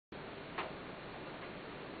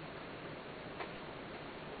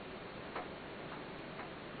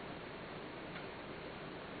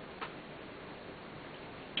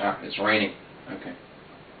Ah, it's raining. Okay.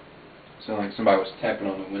 Sounded like somebody was tapping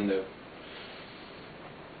on the window.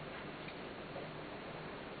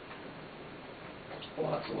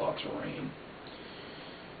 Lots and lots of rain.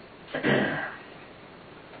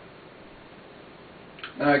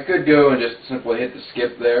 Now I could go and just simply hit the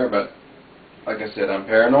skip there, but like I said, I'm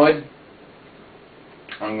paranoid.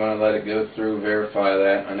 I'm going to let it go through, verify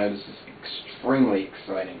that. I know this is extremely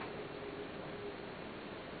exciting.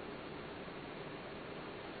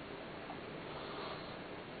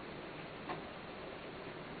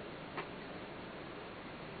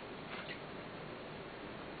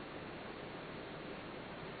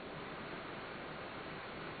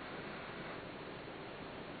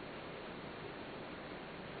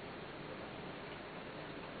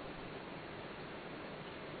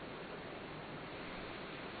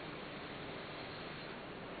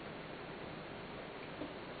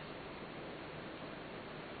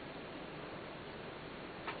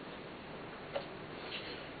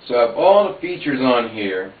 So I have all the features on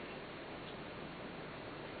here.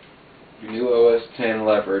 Your new OS X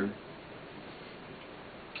Leopard.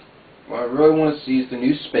 What I really want to see is the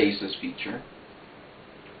new Spaces feature.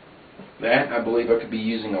 That I believe I could be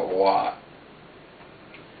using a lot.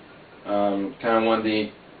 Kind of one of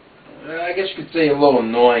the, I guess you could say, a little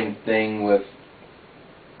annoying thing with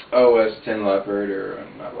OS X Leopard, or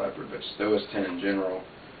not Leopard, but just OS X in general.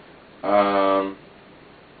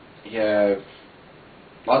 You have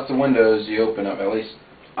lots of windows you open up. At least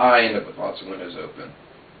I end up with lots of windows open.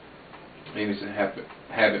 Maybe it's a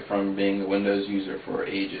habit from being a Windows user for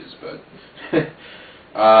ages, but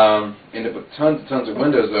end up with tons of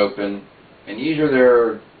windows open, and usually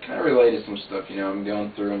they're kind of related to some stuff. You know, I'm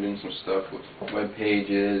going through and doing some stuff with web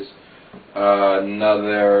pages.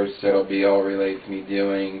 Another set will be all related to me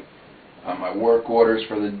doing my work orders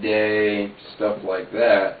for the day, stuff like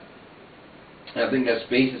that. And I think that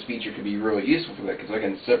Spaces feature could be really useful for that, because I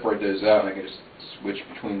can separate those out and I can just switch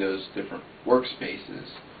between those different workspaces.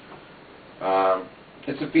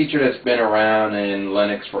 It's a feature that's been around in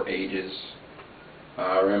Linux for ages.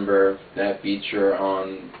 I remember that feature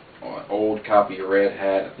on an old copy of Red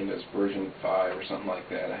Hat. I think it was version 5 or something like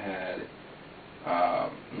that. I had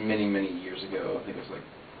many years ago. I think it was like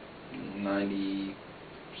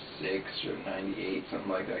 96 or 98, something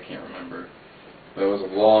like that. I can't remember. But it was a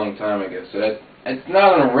long time ago. So it's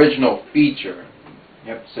not an original feature.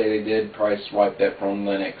 You have to say they did probably swipe that from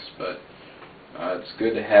Linux, but it's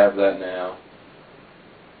good to have that now.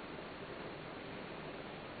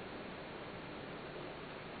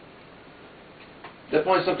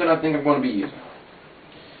 Definitely something I think I'm going to be using.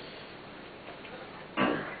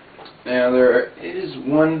 Now there is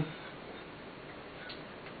one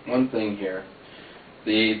thing here.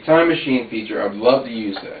 The time machine feature, I'd love to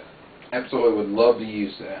use that. Absolutely would love to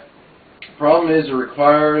use that. The problem is it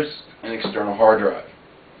requires an external hard drive.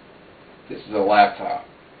 This is a laptop.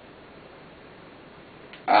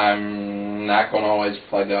 I'm not going to always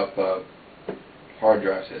plug up a hard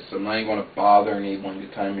drive set, so I'm not even going to bother enabling the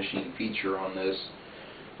time machine feature on this.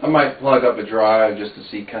 I might plug up a drive just to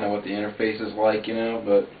see kind of what the interface is like, you know,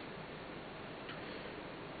 but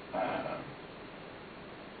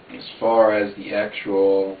as far as the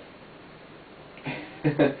actual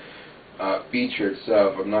feature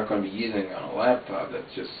itself, I'm not going to be using it on a laptop.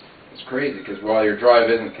 It's crazy, because while your drive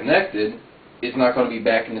isn't connected, it's not going to be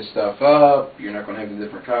backing this stuff up. You're not going to have the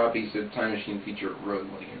different copies, so the time machine feature really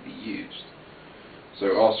wasn't going to be used.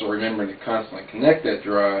 So also remembering to constantly connect that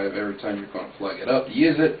drive every time you're going to plug it up to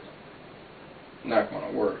use it, not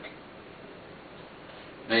going to work.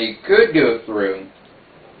 Now you could go through,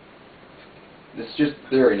 this is just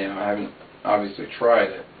theory now, I haven't obviously tried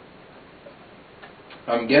it.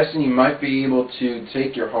 I'm guessing you might be able to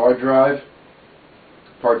take your hard drive,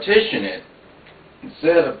 partition it, and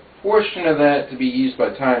set a portion of that to be used by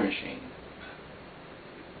Time Machine.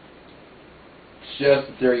 Just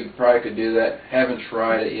a theory, you probably could do that. Haven't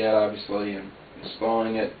tried it yet, obviously, and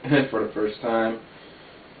installing it for the first time.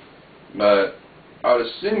 But I would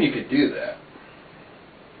assume you could do that.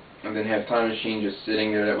 And then have Time Machine just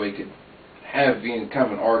sitting there. That way you could have kind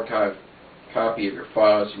of an archive copy of your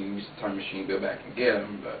files. You can use the Time Machine, go back and get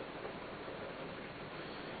them. But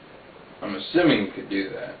I'm assuming you could do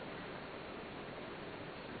that.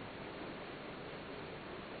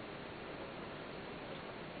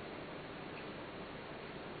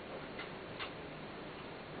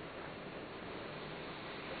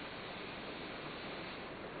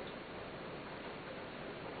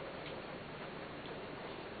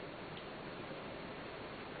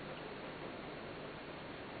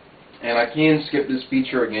 And I can skip this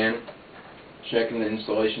feature again, checking the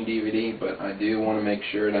installation DVD, but I do want to make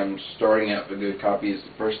sure that I'm starting out with a good copy. It's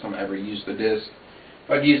the first time I ever used the disc.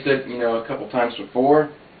 If I'd used it, a couple times before,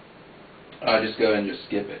 I'd just go ahead and just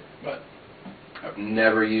skip it. But I've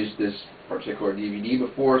never used this particular DVD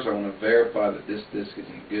before, so I want to verify that this disc is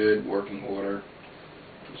in good working order.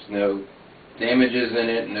 There's no damages in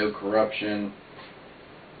it, no corruption.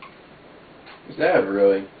 Because that would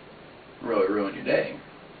really ruin your day.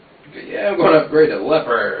 Okay, yeah, I'm going to upgrade to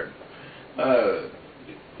Leopard.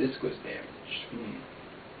 Disc was damaged.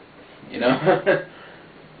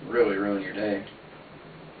 Really ruin your day.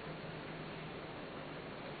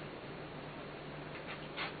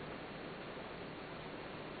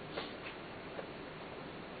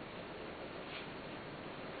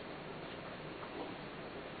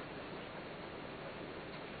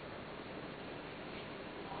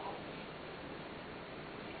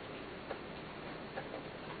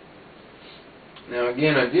 Now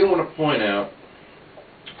again, I do want to point out,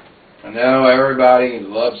 I know everybody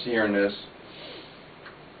loves hearing this,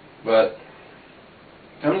 but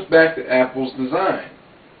it comes back to Apple's design.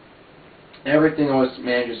 Everything always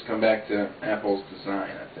manages to come back to Apple's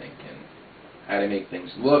design, I think, and how they make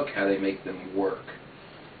things look, how they make them work.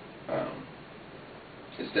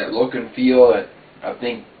 It's that look and feel that I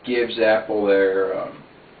think gives Apple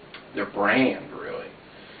their brand, really.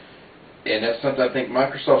 And that's something I think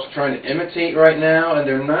Microsoft's trying to imitate right now, and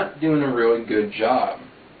they're not doing a really good job.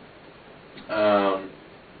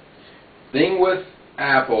 Thing with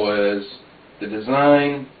Apple is the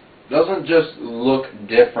design doesn't just look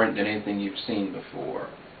different than anything you've seen before.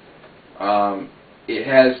 It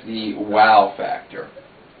has the wow factor.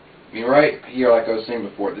 I mean, right here, like I was saying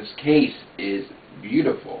before, this case is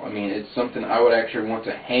beautiful. I mean, it's something I would actually want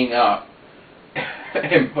to hang up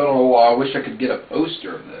and put on the wall. I wish I could get a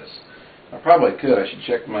poster of this. I probably could. I should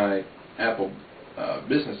check my Apple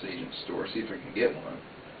business agent store, see if I can get one.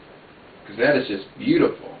 Because that is just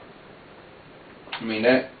beautiful. I mean,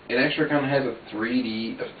 it actually kind of has a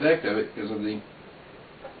 3D effect of it because of the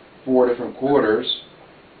 4 different quarters.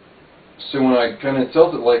 So when I kind of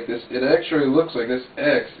tilt it like this, it actually looks like this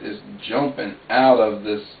X is jumping out of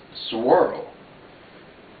this swirl.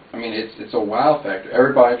 I mean, it's a wow factor.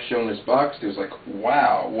 Everybody I've shown this box to is like,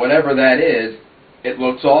 wow, whatever that is, it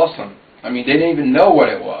looks awesome. I mean, they didn't even know what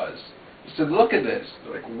it was. They said, look at this.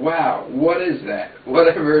 They're like, wow, what is that?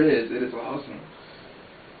 Whatever it is awesome.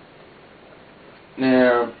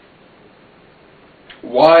 Now,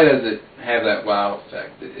 why does it have that wow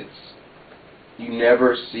effect? You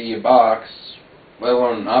never see a box, let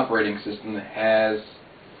alone an operating system, that has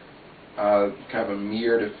kind of a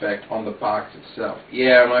mirrored effect on the box itself.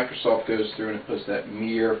 Yeah, Microsoft goes through and it puts that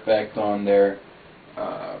mirror effect on their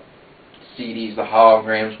CDs, the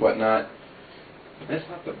holograms, whatnot. But that's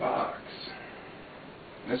not the box.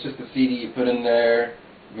 That's just the CD you put in there.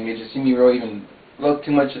 I mean, did you see me really even look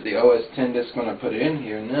too much at the OS X disc when I put it in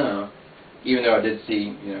here? No. Even though I did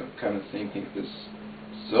see, kind of the same thing with this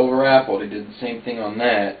Silver Apple. They did the same thing on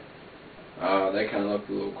that. That kind of looked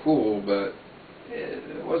a little cool, but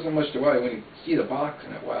it wasn't much to wow. When you see the box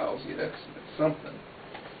and it wows you, that's something.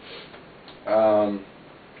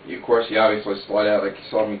 Of course, you obviously slide out like you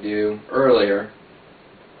saw me do earlier,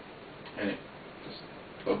 and it just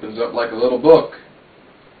opens up like a little book.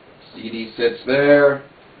 CD sits there,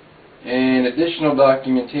 and additional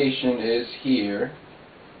documentation is here,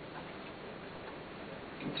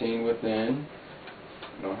 contained within.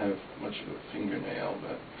 I don't have much of a fingernail,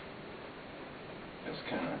 but just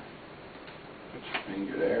kind of put your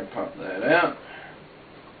finger there, pop that out.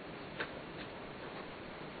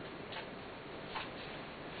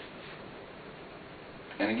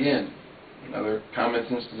 And again, another common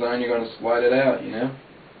sense design, you're going to slide it out, And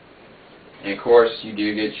of course, you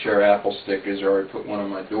do get your Apple stickers. I already put one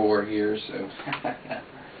on my door here, so.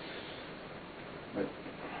 But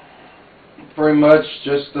pretty much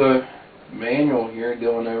just the manual here,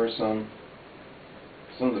 going over some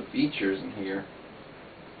of the features in here.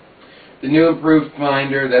 The new improved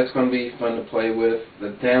Finder, that's going to be fun to play with.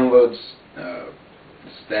 The downloads, the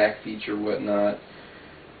stack feature, whatnot.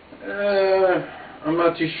 I'm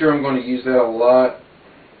not too sure I'm going to use that a lot.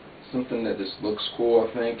 Something that just looks cool,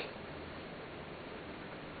 I think.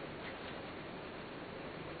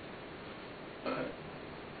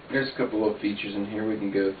 There's a couple of features in here. We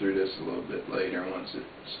can go through this a little bit later once it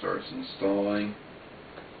starts installing.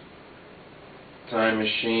 Time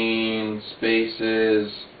machine,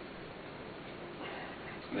 spaces.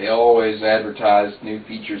 They always advertise new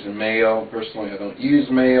features in Mail. Personally, I don't use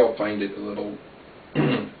Mail. I find it a little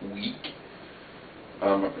weak.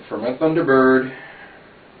 I prefer my Thunderbird.